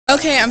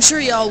Okay, I'm sure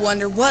y'all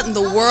wonder what in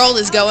the world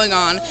is going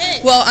on.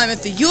 Well, I'm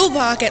at the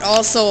Yuleboeck at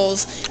All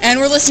Souls, and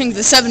we're listening to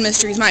the Seven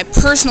Mysteries, my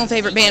personal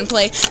favorite band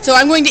play, so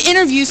I'm going to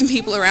interview some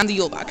people around the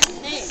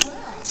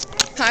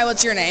Yuleboeck. Hi,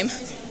 what's your name?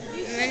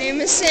 My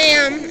name is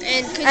Sam,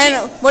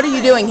 and what are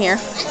you doing here?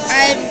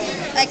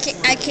 I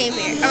came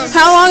here.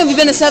 How long have you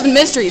been a Seven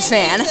Mysteries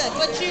fan?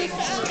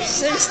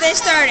 Since they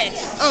started.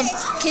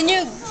 Can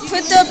you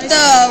put up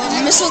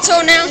the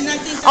mistletoe now?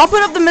 I'll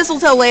put up the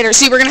mistletoe later.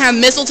 See, we're going to have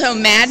mistletoe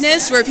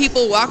madness where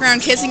people walk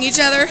around kissing each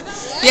other.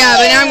 Yeah,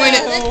 but now I'm going to...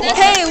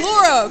 Hey,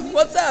 Laura!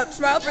 What's up?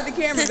 Smile for the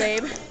camera,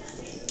 babe.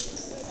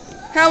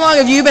 How long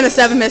have you been a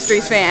Seven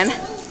Mysteries fan?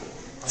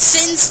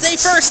 Since they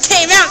first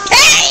came out.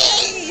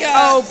 Hey!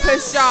 Oh,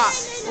 pshaw.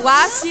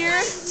 Last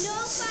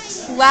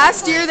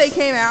year they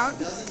came out,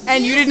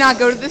 and you did not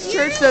go to this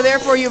church, so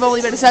therefore you've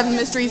only been a Seven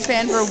Mysteries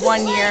fan for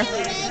 1 year.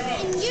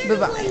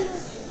 Bye-bye.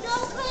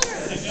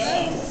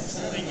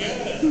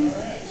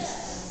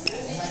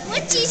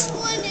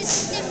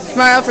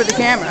 Smile for the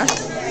camera.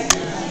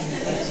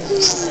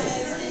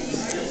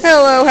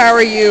 Hello, how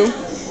are you?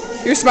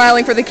 You're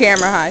smiling for the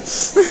camera, hi.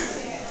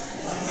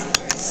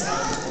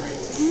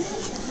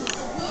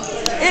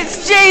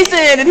 It's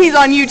Jason, and he's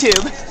on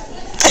YouTube.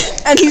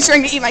 And he's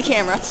trying to eat my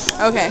camera.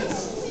 Okay.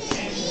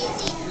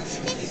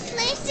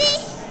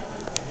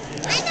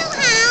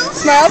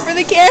 Smile for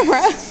the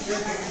camera.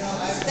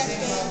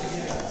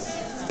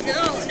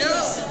 No.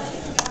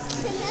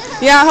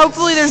 Yeah,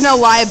 hopefully there's no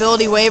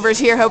liability waivers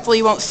here. Hopefully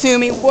you won't sue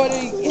me.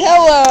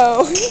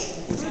 Hello.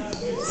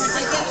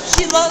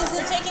 She loves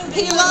the taking.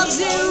 He loves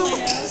you.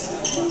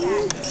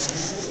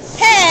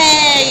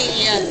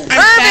 Hey.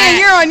 Irvin,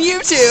 you're on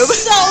YouTube.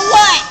 So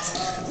what?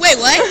 Wait,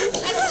 what?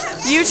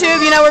 YouTube,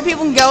 you know, where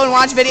people can go and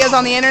watch videos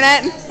on the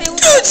internet?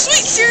 Dude,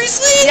 sweet,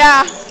 seriously?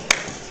 Yeah.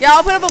 Yeah,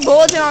 I'll put up a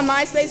bulletin on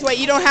MySpace. Wait,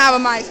 you don't have a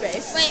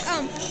MySpace. Wait,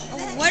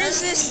 what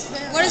is this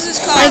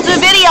called? It's a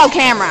video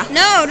camera.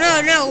 No.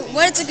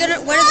 What is it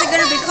gonna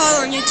be called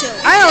on YouTube?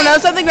 I don't know,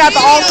 something about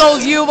the All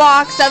Souls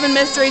Yuleboeck, Seven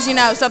Mysteries, you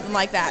know, something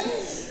like that.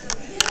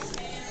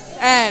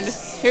 And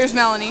here's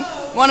Melanie,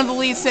 one of the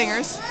lead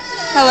singers.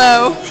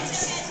 Hello.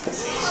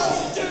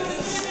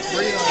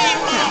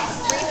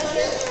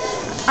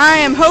 I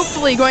am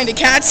hopefully going to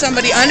catch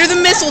somebody under the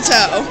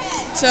mistletoe.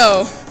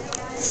 So,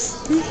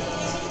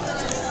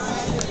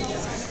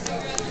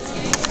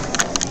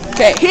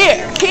 okay,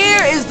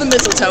 here is the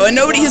mistletoe, and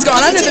nobody has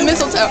gone under the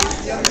mistletoe.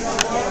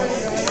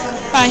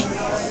 Bye.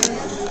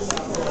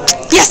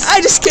 Yes,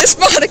 I just kissed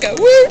Monica.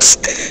 Woot!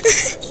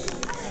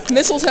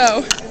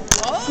 Mistletoe.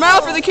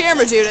 Smile for the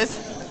camera, Judith.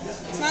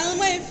 Smile and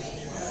wave.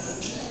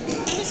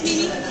 Here's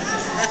Mimi.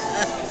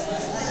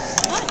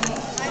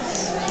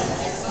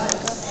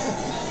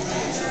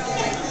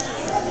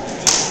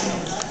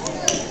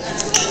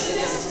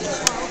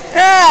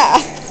 Ah!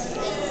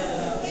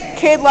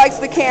 Kid likes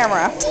the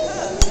camera.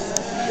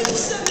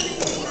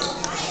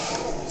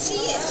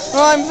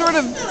 Well, I'm sort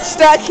of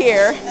stuck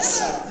here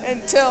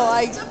until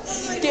I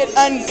get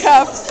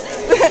uncuffed.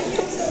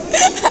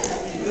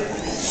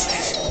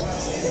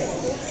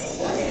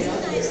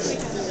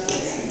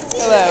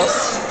 Hello.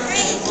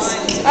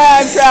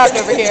 I'm trapped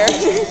over here.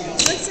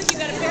 Looks like you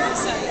got a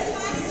parasite.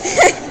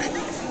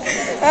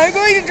 I'm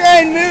going to try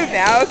and move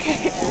now,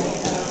 okay.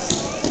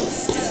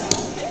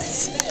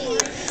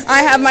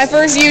 I have my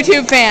first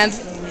YouTube fans.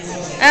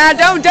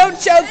 Don't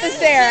choke the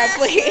Sarah,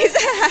 please.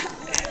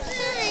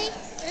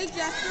 Hey,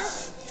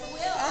 Jasper.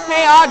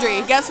 Hey,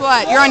 Audrey, guess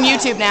what? You're on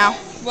YouTube now.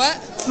 What?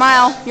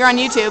 Smile, you're on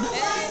YouTube.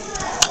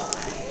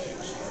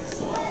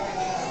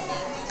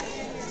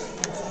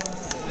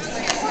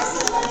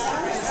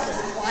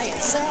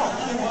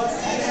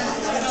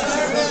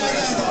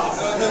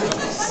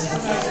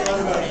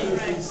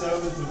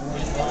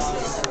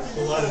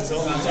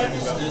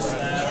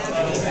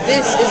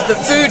 This is the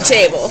food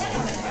table.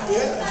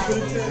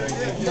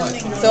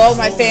 So all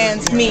my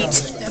fans meet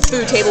at the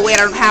food table. Wait,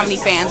 I don't have any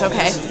fans,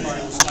 okay.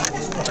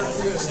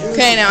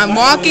 Okay, now I'm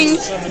walking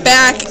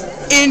back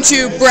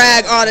into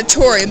Bragg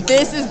Auditorium.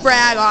 This is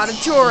Bragg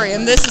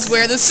Auditorium. This is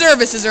where the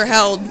services are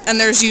held, and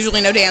there's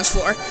usually no dance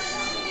floor.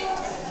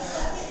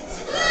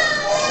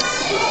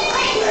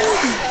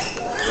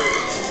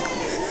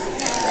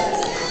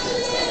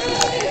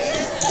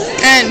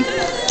 And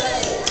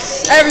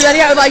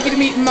everybody, I would like you to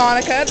meet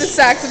Monica, the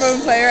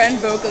saxophone player and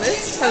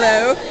vocalist.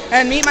 Hello.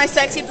 And meet my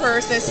sexy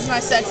purse. This is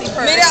my sexy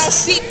purse. Made out of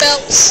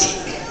seatbelts.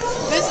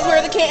 This is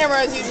where the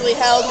camera is usually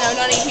held. No,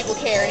 none of you people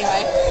care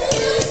anyway.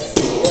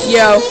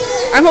 Yo,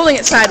 I'm holding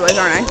it sideways,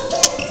 aren't I? Are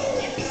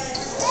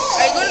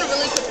you going to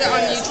really put that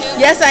on YouTube?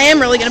 Yes, I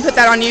am really going to put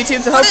that on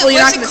YouTube, so hopefully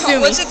you're not going to sue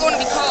me. What's it going to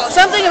be called?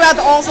 Something about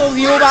the All Souls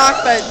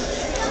Yuleboeck, but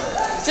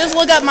just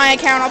look up my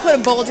account. I'll put a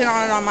bulletin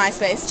on it on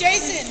MySpace.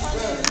 Jason!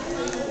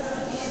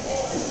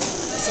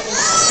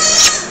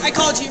 I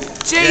called you.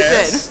 Jason!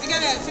 Yes. I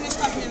gotta finish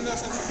talking to him about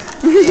something.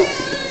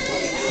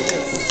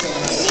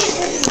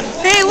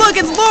 Hey, look,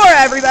 it's Laura,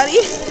 everybody.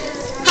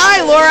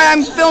 Hi, Laura.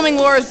 I'm filming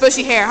Laura's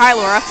bushy hair. Hi,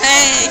 Laura.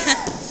 Hey.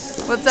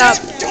 What's up?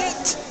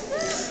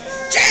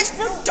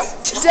 Jasper,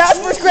 don't!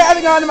 Jasper's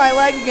grabbing onto my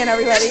leg again,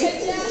 everybody.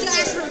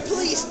 Jasper,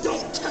 please don't!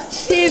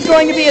 He's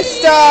going to be a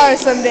star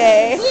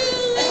someday.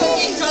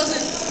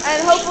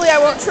 And hopefully I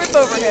won't trip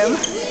over him.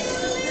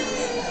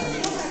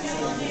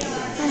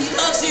 He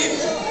loves you.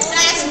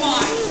 That's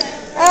why.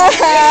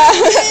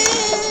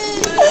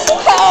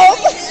 Help!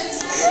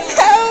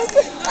 Help!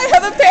 I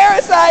have a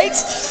parasite.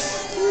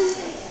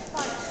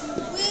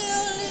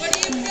 What are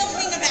you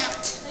filming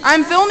about?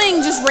 I'm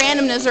filming just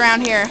randomness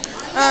around here.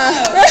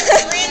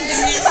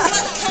 Randomness. What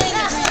kind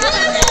of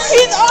randomness?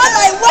 He's on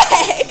my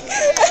leg!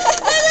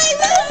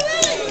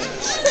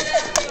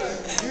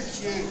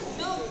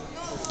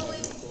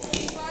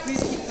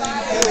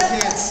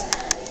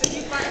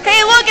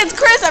 Hey, look, it's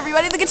Chris,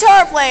 everybody, the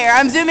guitar player.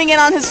 I'm zooming in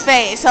on his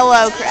face.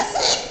 Hello,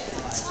 Chris.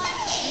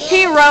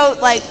 He wrote,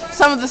 like,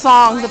 some of the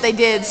songs that they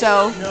did,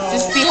 so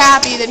just be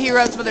happy that he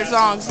wrote some of their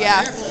songs,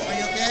 yeah. Careful, are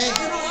you okay?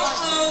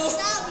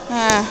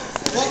 Uh-oh.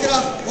 Walk it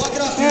off,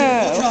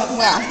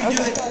 Wow,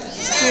 okay.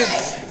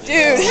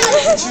 Dude.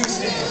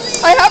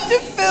 I have to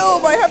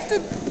film, I have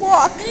to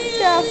walk.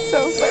 Yeah,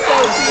 so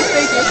please,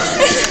 thank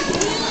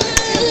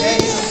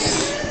you.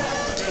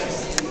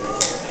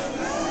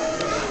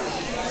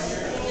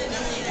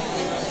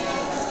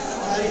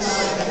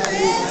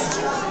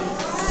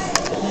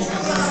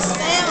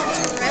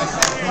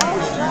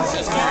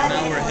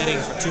 Now we're heading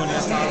for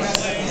 2.5 hours.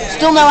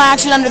 Still no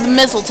action under the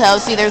mistletoe.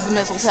 See, there's the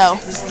mistletoe.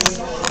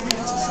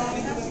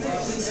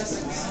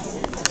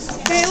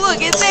 Hey, look,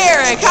 it's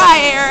Eric. Hi,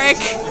 Eric.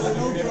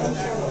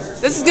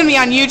 This is going to be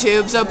on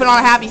YouTube, so put on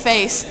a happy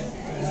face.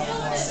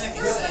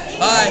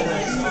 Bye.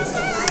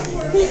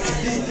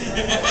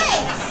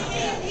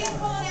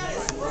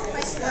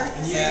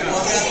 Yeah,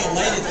 well, I got the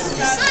lighted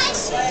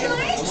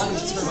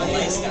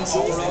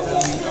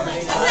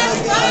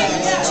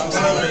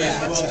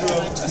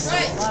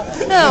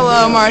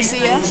Hello,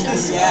 Marcia.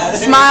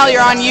 Smile,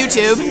 you're on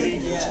YouTube.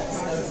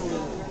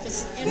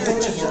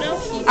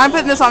 I'm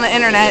putting this on the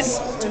internet.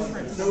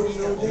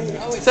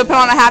 So put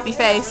on a happy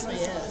face.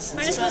 Am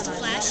I supposed to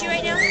flash you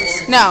right now?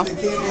 No.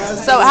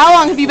 So how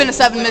long have you been a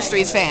Seven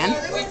Mysteries fan?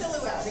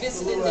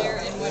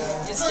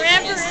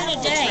 Forever and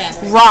a day.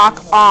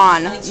 Rock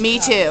on. Me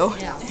too.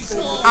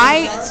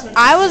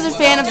 I was a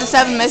fan of the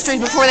Seven Mysteries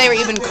before they were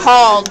even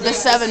called the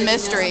Seven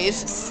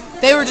Mysteries.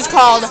 They were just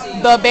called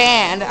the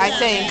band, I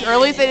think. Or at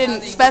least they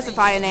didn't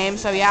specify a name,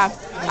 so yeah.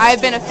 I've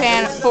been a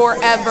fan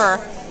forever.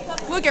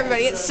 Look,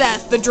 everybody, it's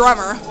Seth, the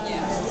drummer.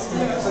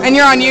 And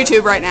you're on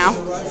YouTube right now.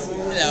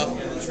 Hello.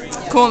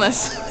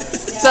 Coolness.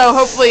 So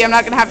hopefully I'm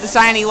not going to have to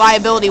sign any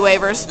liability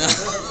waivers.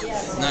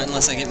 Not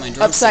unless I get my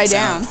drumsticks Upside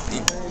down. out.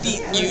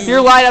 Beat you.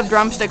 Your light-up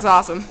drumstick's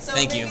awesome.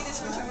 Thank you.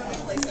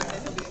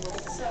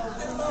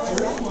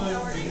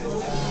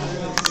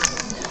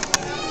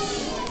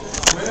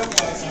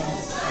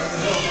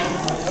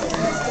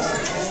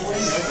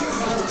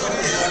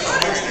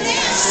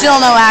 Still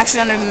no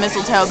action under the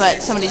mistletoe,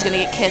 but somebody's going to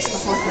get kissed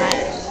before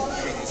tonight.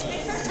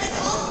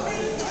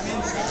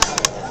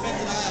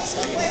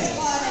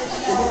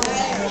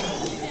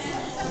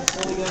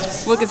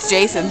 Look, it's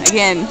Jason,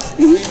 again,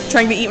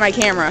 trying to eat my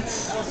camera.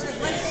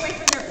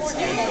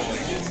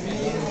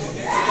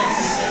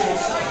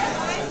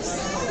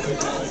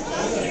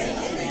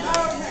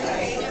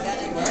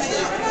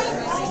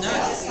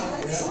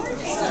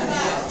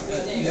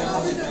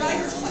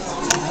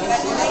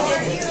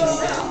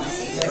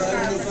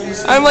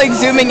 I'm like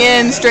zooming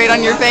in straight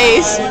on your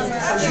face.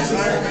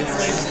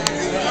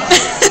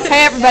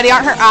 Hey everybody,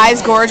 aren't her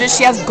eyes gorgeous?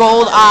 She has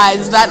gold eyes.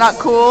 Is that not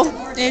cool?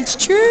 It's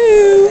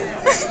true.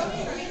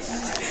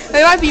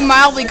 They might be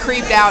mildly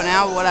creeped out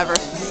now, but whatever.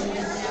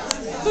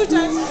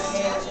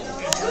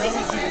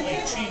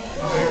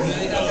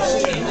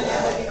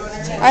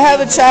 I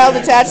have a child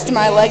attached to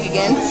my leg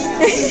again.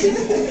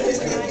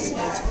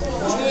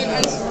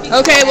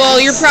 Okay, well,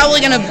 you're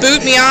probably going to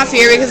boot me off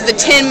here because of the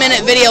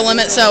 10-minute video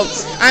limit, so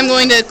I'm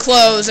going to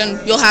close and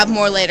you'll have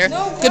more later.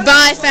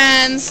 Goodbye,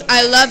 fans.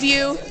 I love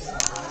you.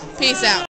 Peace out.